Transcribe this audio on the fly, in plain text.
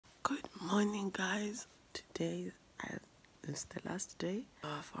Morning, guys. Today is the last day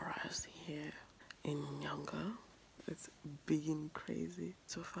for us here in Nyanga. It's been crazy.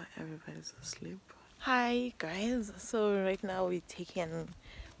 So far, everybody's asleep. Hi, guys. So right now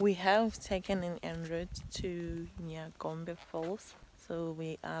we have taken an en route to Nyagombe Falls. So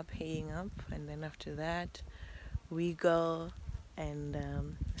we are paying up, and then after that, we go and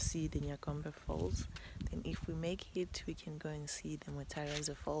see the Nyagombe Falls. Then if we make it, we can go and see the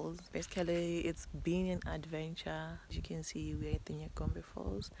Mutaraza Falls. Basically, it's been an adventure. As you can see, we're at the Nyagombe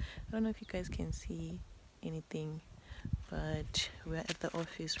Falls. I don't know if you guys can see anything, but we're at the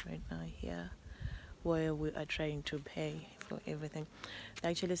office right now here, where we are trying to pay for everything.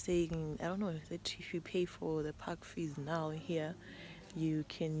 They're actually saying, I don't know, that if you pay for the park fees now here, you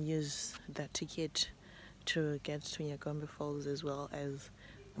can use that ticket to get to Nyagombe Falls as well as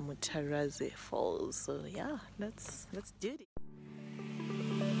Mutaraza Falls. So yeah, let's do it.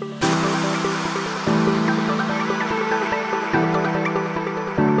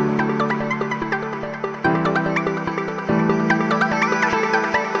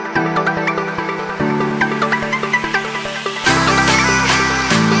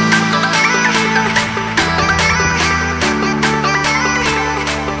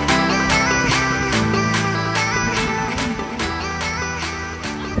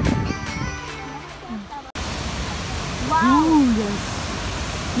 Ooh, yes.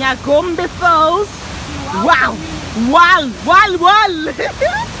 Nyagombe Falls. Wow. Wow. Wow. Wow.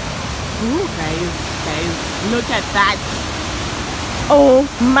 Ooh, guys, look at that. Oh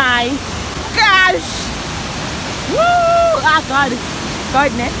my gosh. Woo. Ah, God.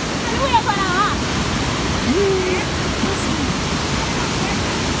 Goodness.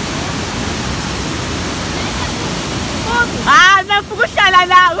 Ah, nafukushala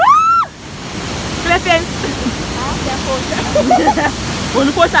na. Woo. Blessings.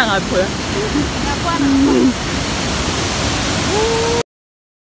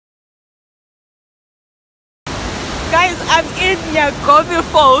 Guys, I'm in Nyagombe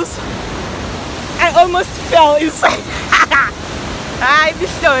Falls. I almost fell inside.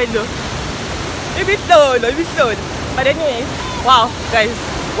 It be slow. But anyway, wow, guys,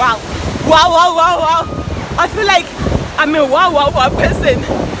 wow. I feel like I'm a wow person.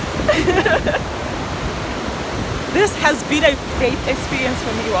 This has been a great experience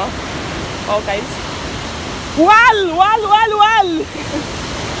for me, wow, guys. Wow.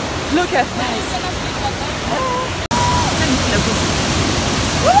 Look at that.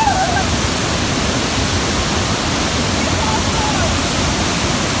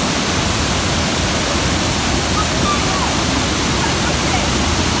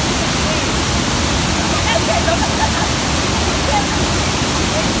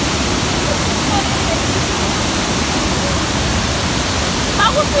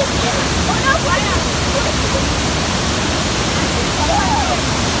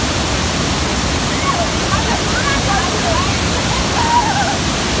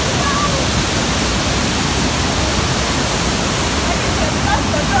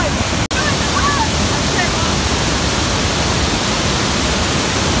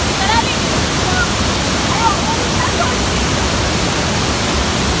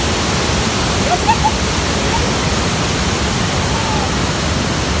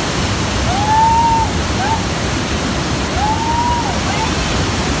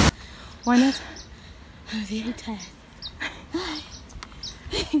 Why not? I'm very tired.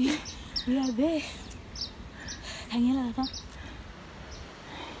 We are there.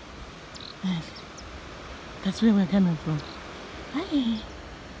 That's where we're coming from. Hi.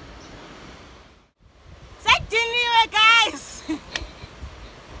 Guys!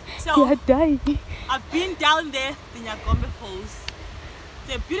 So, We are dying. I've been down there, the Nyagombe Falls.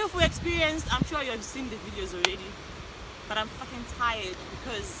 It's a beautiful experience. I'm sure you've seen the videos already. But I'm fucking tired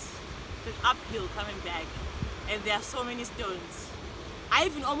because it's uphill coming back. And there are so many stones. I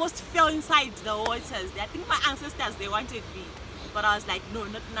even almost fell inside the waters. I think my ancestors, they wanted me. But I was like, no,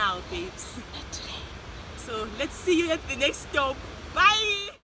 not now, babes. So let's see you at the next stop.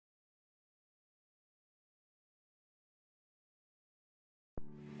 Bye!